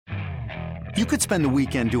You could spend the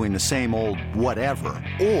weekend doing the same old whatever,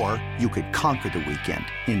 or you could conquer the weekend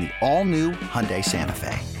in the all-new Hyundai Santa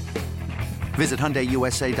Fe. Visit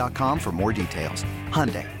HyundaiUSA.com for more details.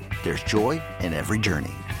 Hyundai, there's joy in every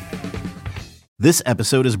journey. This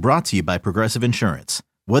episode is brought to you by Progressive Insurance.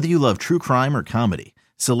 Whether you love true crime or comedy,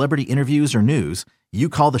 celebrity interviews or news, you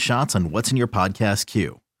call the shots on what's in your podcast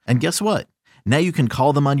queue. And guess what? Now you can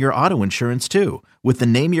call them on your auto insurance too with the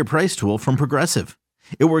Name Your Price tool from Progressive.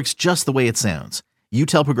 It works just the way it sounds. You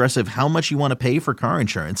tell Progressive how much you want to pay for car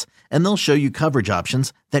insurance, and they'll show you coverage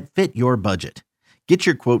options that fit your budget. Get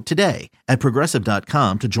your quote today at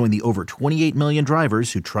Progressive.com to join the over 28 million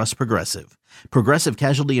drivers who trust Progressive. Progressive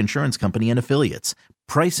Casualty Insurance Company and Affiliates.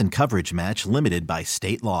 Price and coverage match limited by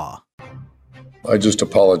state law. I just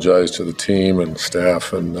apologize to the team and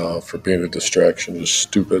staff and for being a distraction, just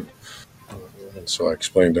stupid. And so I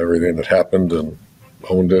explained everything that happened and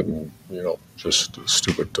owned it, and just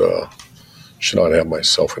stupid. Should not have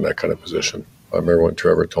myself in that kind of position. I remember when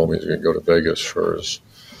Trevor told me he was going to go to Vegas for his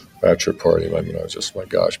bachelor party. I was just, my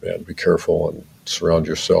gosh, man, be careful and surround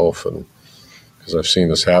yourself, and because I've seen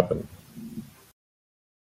this happen.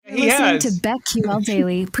 Listening to BetQL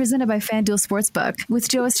Daily, presented by FanDuel Sportsbook, with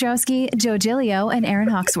Joe Ostrowski, Joe Giglio, and Aaron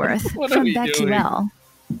Hawksworth from BetQL.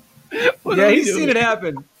 He's seen it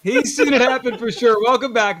happen. He's seen it happen for sure.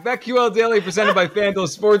 Welcome back. BetQL Daily, presented by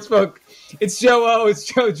FanDuel Sportsbook. It's Joe O, it's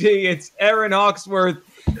Joe G, it's Aaron Hawksworth,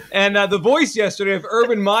 and the voice yesterday of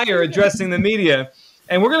Urban Meyer addressing the media.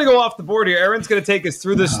 And we're going to go off the board here. Aaron's going to take us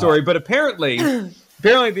through this story, but apparently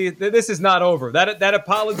this is not over. That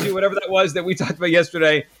apology, whatever that was that we talked about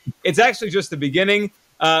yesterday, it's actually just the beginning.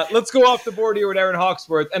 Let's go off the board here with Aaron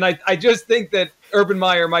Hawksworth. And I just think that Urban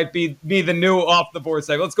Meyer might be the new off the board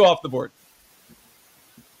side. Let's go off the board.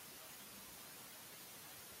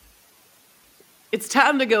 It's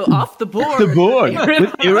time to go off the board. The board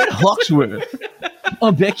with Aaron Hawksworth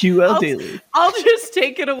on BetQL Daily. I'll just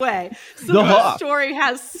take it away. So the story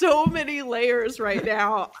has so many layers right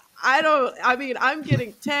now. I'm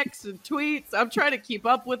getting texts and tweets. I'm trying to keep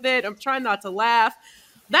up with it. I'm trying not to laugh.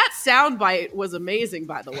 That soundbite was amazing,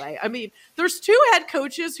 by the way. There's two head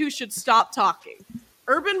coaches who should stop talking.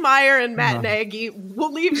 Urban Meyer and Matt Nagy.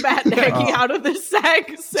 We'll leave Matt Nagy out of this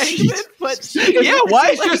segment, but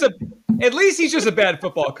at least he's just a bad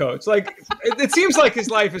football coach. Like it seems like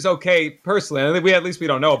his life is okay personally. I think at least we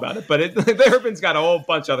don't know about it, but Urban's got a whole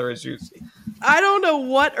bunch of other issues. I don't know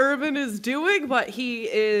what Urban is doing, but he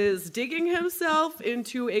is digging himself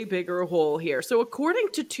into a bigger hole here. So according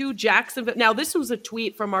to two Jacksonville, now this was a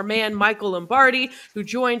tweet from our man Michael Lombardi, who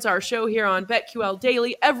joins our show here on BetQL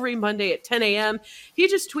Daily every Monday at 10 a.m. He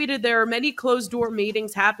just tweeted, there are many closed-door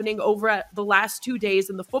meetings happening over at the last 2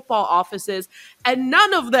 days in the football offices, and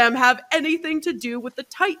none of them have anything to do with the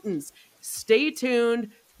Titans. Stay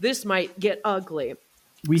tuned. This might get ugly.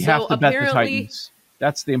 We have to bet the Titans.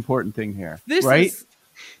 That's the important thing here, right?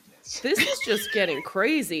 This is just getting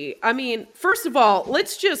crazy. First of all,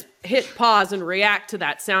 let's just hit pause and react to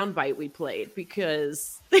that soundbite we played,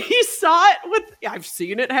 because he saw it I've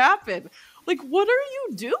seen it happen. Like, what are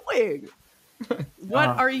you doing? What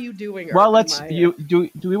are you doing? Well, do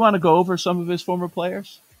we want to go over some of his former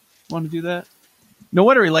players? Want to do that? No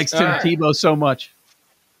wonder he likes Tim Tebow so much.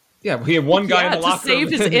 Yeah, he had one guy in the locker room.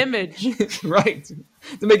 To save his image. Right.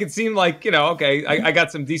 To make it seem like, okay, I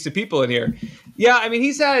got some decent people in here. Yeah,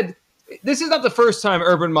 this is not the first time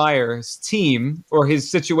Urban Meyer's team or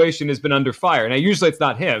his situation has been under fire. Now, usually it's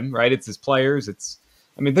not him, right? It's his players.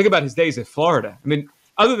 Think about his days at Florida.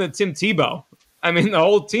 Other than Tim Tebow, the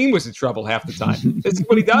whole team was in trouble half the time. This is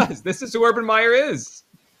what he does. This is who Urban Meyer is.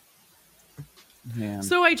 Man.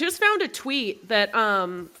 So I just found a tweet that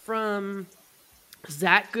from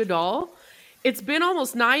Zach Goodall. It's been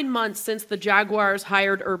almost 9 months since the Jaguars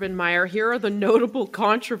hired Urban Meyer. Here are the notable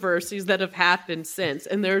controversies that have happened since.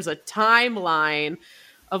 And there's a timeline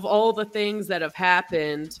of all the things that have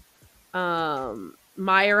happened.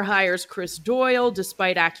 Meyer hires Chris Doyle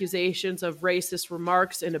despite accusations of racist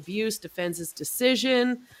remarks and abuse, defends his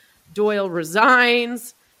decision. Doyle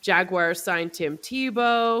resigns. Jaguars sign Tim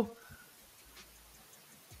Tebow.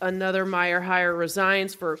 Another Meyer hire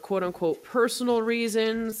resigns for quote-unquote personal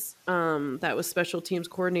reasons. That was special teams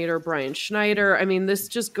coordinator Brian Schneider. This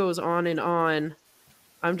just goes on and on.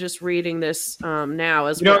 I'm just reading this now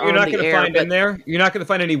as we're on the air. You're not going to find in there. You're not going to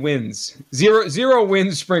find any wins. Zero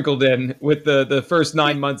wins sprinkled in with the first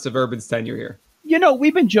 9 months of Urban's tenure here.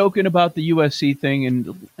 We've been joking about the USC thing,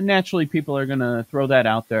 and naturally people are going to throw that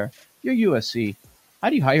out there. You're USC. How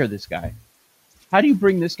do you hire this guy? How do you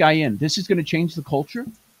bring this guy in? This is going to change the culture?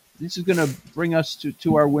 This is going to bring us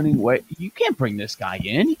to our winning way. You can't bring this guy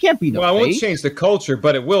in. You can't be the face. I won't change the culture,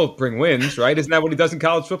 but it will bring wins, right? Isn't that what he does in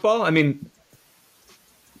college football? I mean,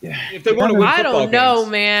 if they want to win I football don't know,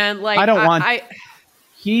 games. man. Like, I don't want.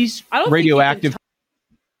 He's radioactive.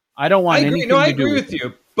 I don't want anything to do with it. I agree with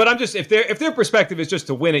you. But I'm just if their perspective is just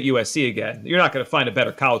to win at USC again, you're not going to find a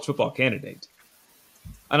better college football candidate.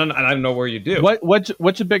 I don't know where you do.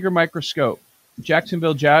 What's a bigger microscope?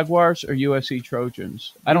 Jacksonville Jaguars or USC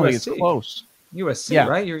Trojans? I don't think it's close. USC,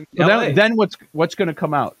 right? You're in LA. Then what's going to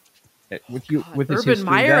come out with this Urban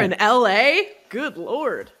Meyer in LA? Good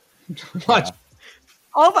Lord. Watch. Yeah.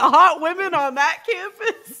 All the hot women on that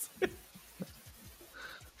campus.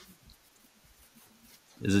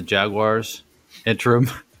 Is it Jaguars interim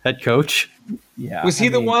head coach? Yeah. Was he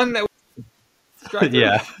the one that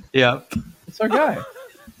Yeah. It's our guy.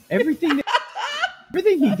 Everything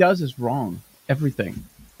he does is wrong. Everything.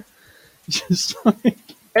 Just like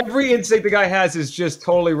every instinct the guy has is just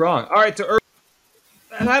totally wrong. All right,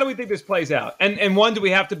 how do we think this plays out? And one, do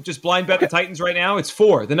we have to just blind bet the Titans right now? It's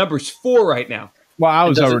 4. The number's 4 right now. Well, I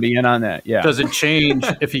was already in on that. Yeah. Does it change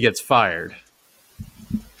if he gets fired?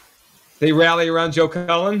 They rally around Joe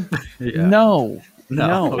Cullen? Yeah. No.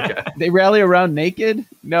 Okay. They rally around naked?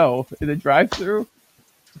 No. In the drive-thru?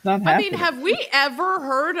 It's not happening. I mean, have we ever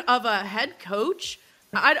heard of a head coach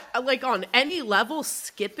like on any level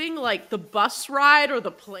skipping like the bus ride or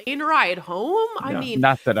the plane ride home? I mean,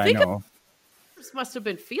 not that I know. This must have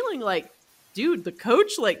been feeling like, dude, the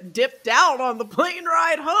coach like dipped out on the plane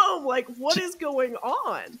ride home. Like, what is going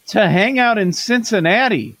on? To hang out in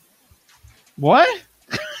Cincinnati. What?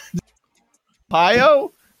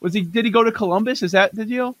 Ohio? Did he go to Columbus? Is that the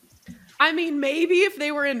deal? I mean, maybe if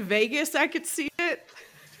they were in Vegas, I could see it.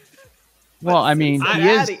 Well, I mean,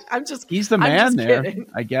 he's the man there, kidding.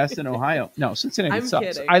 I guess, in Ohio. No, Cincinnati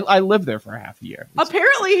sucks. Kidding. I lived there for half a year.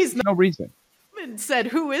 Apparently, he's no reason. Said,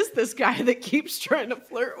 "Who is this guy that keeps trying to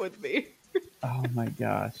flirt with me?" Oh my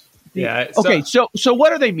gosh. Yeah. Okay, so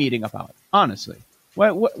what are they meeting about? Honestly,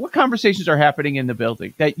 what conversations are happening in the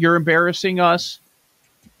building? That you're embarrassing us?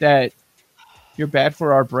 That you're bad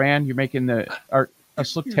for our brand? You're making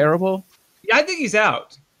us look terrible? Yeah, I think he's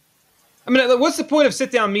out. I mean, what's the point of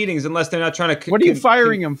sit-down meetings unless they're not trying to? What are you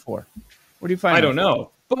firing him for? What are you firing? I don't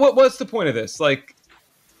know. But what's the point of this? Like,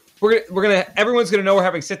 everyone's gonna know we're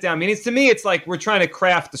having sit-down meetings. To me, it's like we're trying to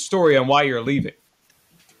craft the story on why you're leaving.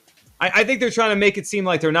 I think they're trying to make it seem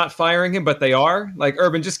like they're not firing him, but they are. Like,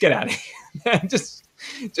 Urban, just get out of here.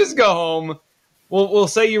 just go home. We'll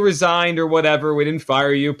say you resigned or whatever. We didn't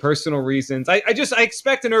fire you, personal reasons. I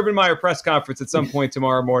expect an Urban Meyer press conference at some point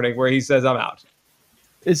tomorrow morning where he says, "I'm out."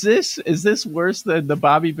 Is this worse than the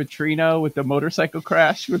Bobby Petrino with the motorcycle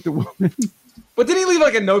crash with the woman? But did he leave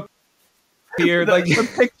like a note here, like the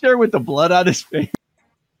picture with the blood on his face?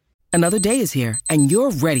 Another day is here, and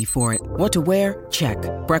you're ready for it. What to wear? Check.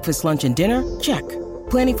 Breakfast, lunch, and dinner? Check.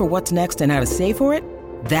 Planning for what's next and how to save for it?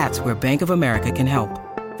 That's where Bank of America can help.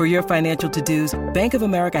 For your financial to-dos, Bank of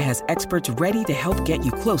America has experts ready to help get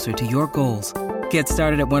you closer to your goals. Get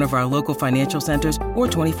started at one of our local financial centers or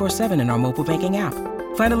 24/7 in our mobile banking app.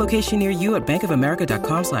 Find a location near you at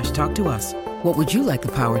bankofamerica.com/talktous. What would you like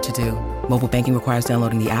the power to do? Mobile banking requires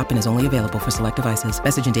downloading the app and is only available for select devices.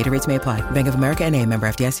 Message and data rates may apply. Bank of America NA, member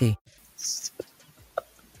FDIC.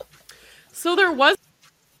 So there was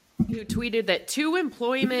who tweeted that 2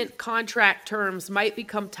 employment contract terms might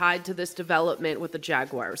become tied to this development with the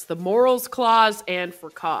Jaguars, the morals clause and for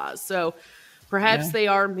cause. So perhaps they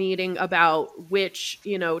are meeting about which,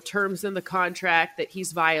 terms in the contract that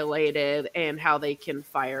he's violated and how they can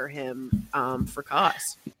fire him for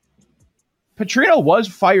cause. Petrino was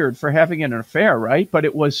fired for having an affair, right? But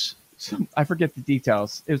it was, I forget the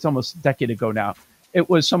details. It was almost a decade ago now. It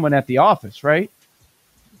was someone at the office, right?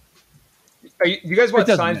 You guys watch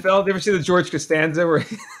Seinfeld? You ever see the George Costanza where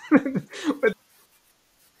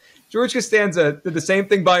George Costanza did the same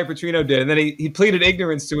thing Bobby Petrino did, and then he pleaded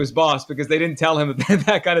ignorance to his boss because they didn't tell him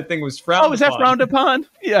that kind of thing was frowned upon. Oh, is that frowned upon?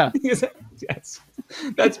 Yeah. Yes.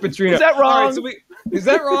 That's Petrino. Is that wrong? All right, so is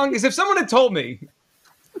that wrong? Is if someone had told me.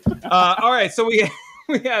 All right, so we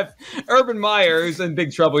have Urban Meyer, who's in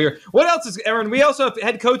big trouble here. What else is, Aaron? We also have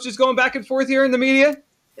head coaches going back and forth here in the media?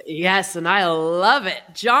 Yes, and I love it.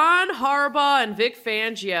 John Harbaugh and Vic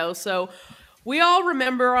Fangio. So we all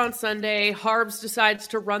remember on Sunday, Harbs decides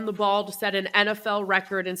to run the ball to set an NFL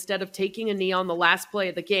record instead of taking a knee on the last play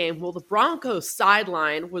of the game. Well, the Broncos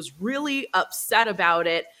sideline was really upset about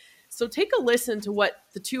it. So take a listen to what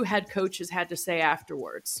the 2 head coaches had to say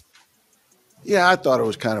afterwards. Yeah, I thought it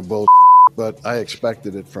was kind of bull, but I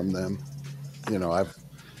expected it from them.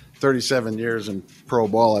 37 years in pro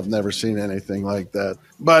ball, I've never seen anything like that.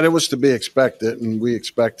 But it was to be expected, and we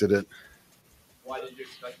expected it. Why did you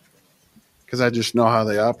expect it? Because I just know how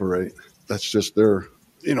they operate. That's just their,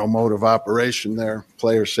 mode of operation there.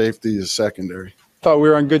 Player safety is secondary. Thought we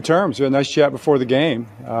were on good terms. We had a nice chat before the game.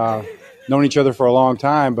 Known each other for a long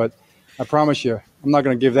time, but I promise you, I'm not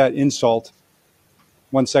going to give that insult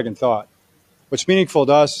 1 second thought. What's meaningful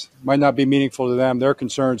to us might not be meaningful to them. Their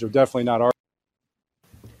concerns are definitely not ours.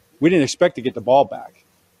 We didn't expect to get the ball back,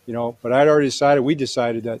 but we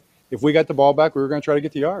decided that if we got the ball back, we were going to try to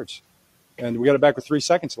get the yards. And we got it back with 3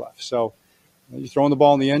 seconds left. So you're throwing the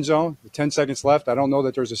ball in the end zone with 10 seconds left. I don't know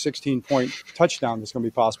that there's a 16-point touchdown that's going to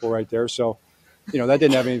be possible right there. So, that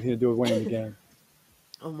didn't have anything to do with winning the game.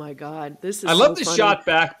 Oh, my God. This is I love the funny. shot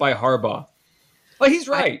back by Harbaugh. Like, he's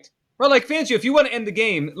right. Like, Fangio, if you want to end the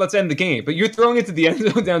game, let's end the game. But you're throwing it to the end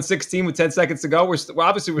zone down 16 with 10 seconds to go. We're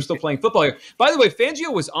still playing football here. By the way,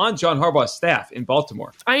 Fangio was on John Harbaugh's staff in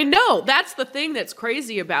Baltimore. I know. That's the thing that's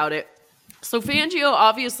crazy about it. So Fangio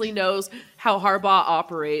obviously knows how Harbaugh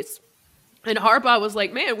operates. And Harbaugh was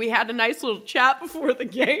like, man, we had a nice little chat before the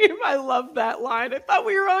game. I love that line. I thought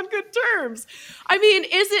we were on good terms. I mean,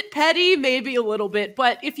 is it petty? Maybe a little bit.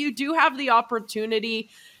 But if you do have the opportunity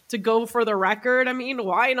to go for the record, I mean,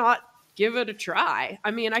 why not give it a try? I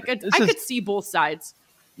mean, I could see both sides.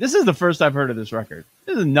 This is the first I've heard of this record.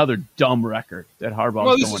 This is another dumb record that Harbaugh.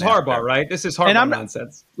 Well, this is Harbaugh, right? This is Harbaugh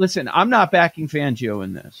nonsense. Listen, I'm not backing Fangio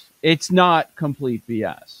in this. It's not complete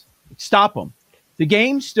BS. Stop him. The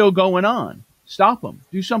game's still going on. Stop him.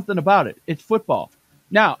 Do something about it. It's football.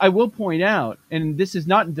 Now, I will point out, and this is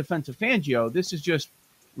not in defense of Fangio, this is just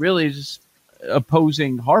really just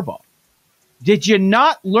opposing Harbaugh. Did you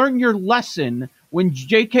not learn your lesson when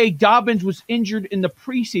J.K. Dobbins was injured in the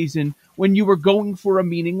preseason when you were going for a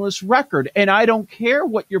meaningless record? And I don't care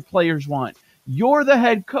what your players want. You're the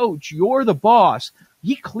head coach. You're the boss.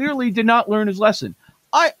 He clearly did not learn his lesson.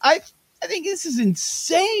 I think this is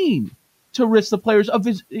insane to risk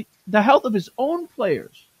the health of his own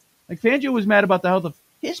players. Like, Fangio was mad about the health of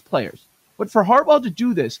his players. But for Harbaugh to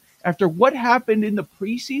do this after what happened in the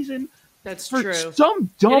preseason, that's for true.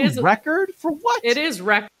 Some dumb record? For what? It is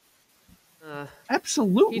record.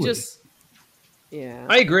 Absolutely. Yeah.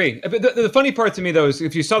 I agree. But the funny part to me, though, is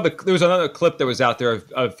if you saw there was another clip that was out there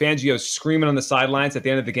of Fangio screaming on the sidelines at the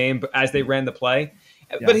end of the game as they ran the play.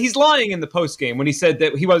 Yeah. But he's lying in the post game when he said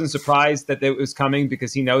that he wasn't surprised that it was coming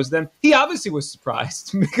because he knows them. He obviously was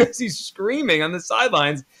surprised because he's screaming on the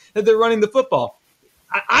sidelines that they're running the football.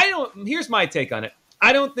 Here's my take on it.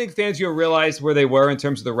 I don't think Fangio realized where they were in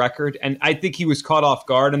terms of the record, and I think he was caught off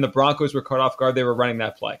guard, and the Broncos were caught off guard. They were running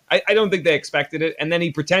that play. I don't think they expected it, and then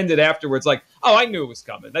he pretended afterwards like, oh, I knew it was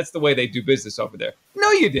coming. That's the way they do business over there.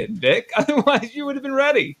 No, you didn't, Vic. Otherwise, you would have been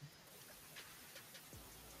ready.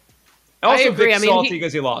 Also, I agree. Vic's salty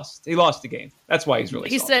because he lost. He lost the game. That's why he's really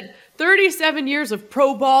salty. He said, 37 years of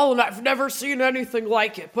pro ball, and I've never seen anything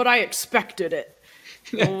like it, but I expected it.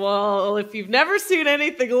 Well, if you've never seen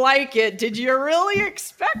anything like it, did you really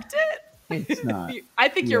expect it? It's not. I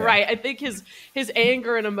think you're right. I think his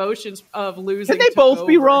anger and emotions of losing. Can they both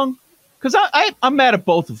be wrong? Because I'm mad at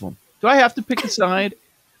both of them. Do I have to pick a side?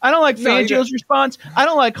 I don't like Fangio's response. I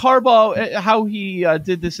don't like Harbaugh, how he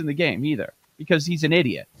did this in the game either, because he's an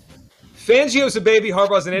idiot. Fangio's a baby,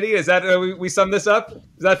 Harbaugh's an idiot. Is that we sum this up?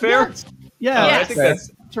 Is that fair? Yeah. I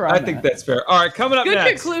think that's fair. All right, coming up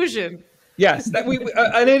next. Good conclusion. Yes,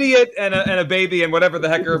 an idiot and a baby and whatever the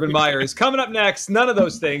heck Urban Meyer is. Coming up next, none of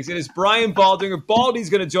those things. It is Brian Baldinger. Baldy's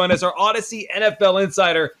going to join us, our Odyssey NFL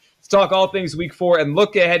insider, to talk all things Week 4 and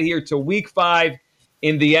look ahead here to Week 5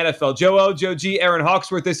 in the NFL. Joe O, Joe G, Aaron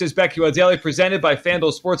Hawksworth. This is BetQL Daily, presented by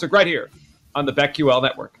FanDuel Sportsbook, right here on the BetQL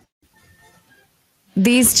Network.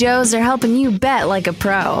 These Joes are helping you bet like a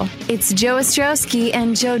pro. It's Joe Ostrowski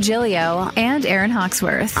and Joe Giglio and Aaron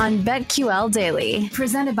Hawksworth on BetQL Daily,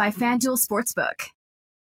 presented by FanDuel Sportsbook.